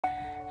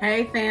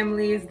Hey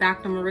family, it's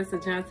Dr. Maritza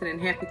Johnson and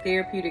happy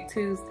Therapeutic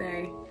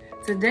Tuesday.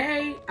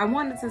 Today, I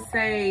wanted to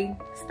say,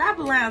 stop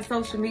allowing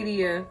social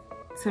media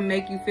to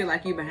make you feel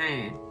like you're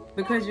behind,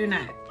 because you're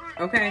not,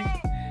 okay?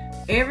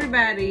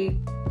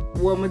 Everybody,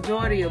 well,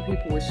 majority of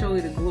people will show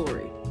you the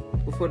glory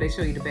before they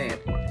show you the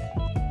bad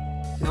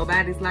part.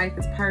 Nobody's life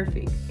is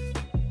perfect.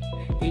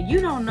 And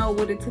you don't know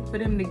what it took for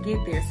them to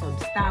get there, so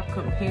stop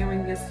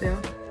comparing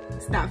yourself.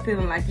 Stop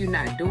feeling like you're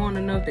not doing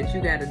enough, that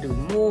you got to do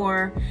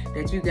more,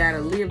 that you got to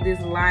live this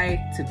life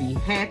to be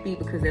happy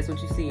because that's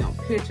what you see on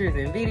pictures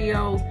and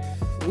videos.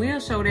 We'll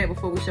show that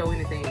before we show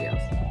anything else.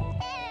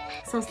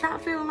 So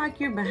stop feeling like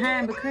you're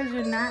behind, because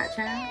you're not,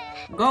 child.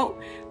 Go,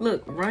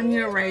 look, run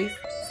your race,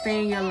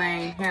 stay in your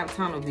lane, have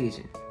tunnel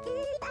vision.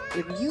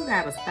 If you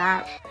got to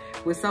stop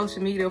with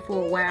social media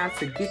for a while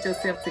to get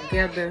yourself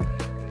together,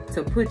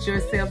 to put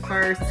yourself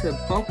first, to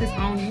focus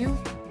on you,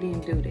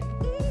 then do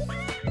that.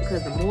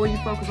 Because the more you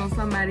focus on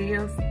somebody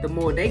else, the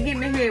more they get in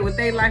their head with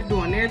their life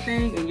doing their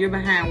thing, and you're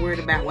behind worried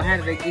about, well, how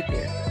did they get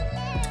there?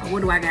 Or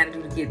what do I got to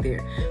do to get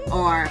there?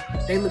 Or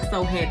they look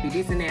so happy,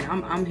 this and that,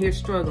 I'm here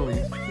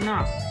struggling.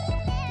 No,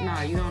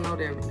 you don't know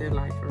their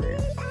life for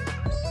real.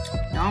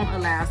 Don't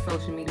allow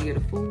social media to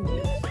fool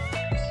you.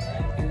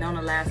 And don't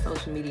allow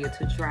social media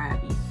to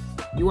drive you.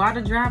 You are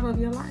the driver of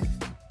your life.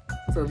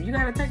 So if you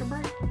got to take a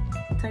break,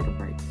 take a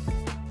break.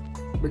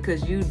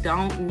 Because you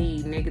don't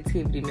need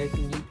negativity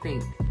making you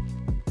think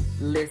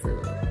less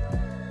of.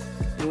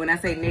 And when I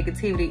say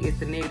negativity, it's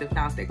the negative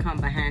thoughts that come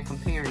behind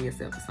comparing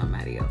yourself to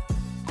somebody else.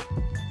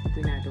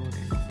 We're not doing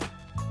that.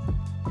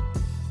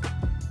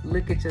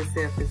 Look at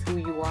yourself as who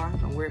you are.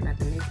 Don't worry about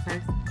the next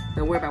person.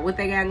 Don't worry about what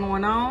they got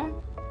going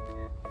on.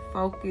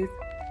 Focus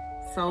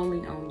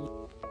solely on you.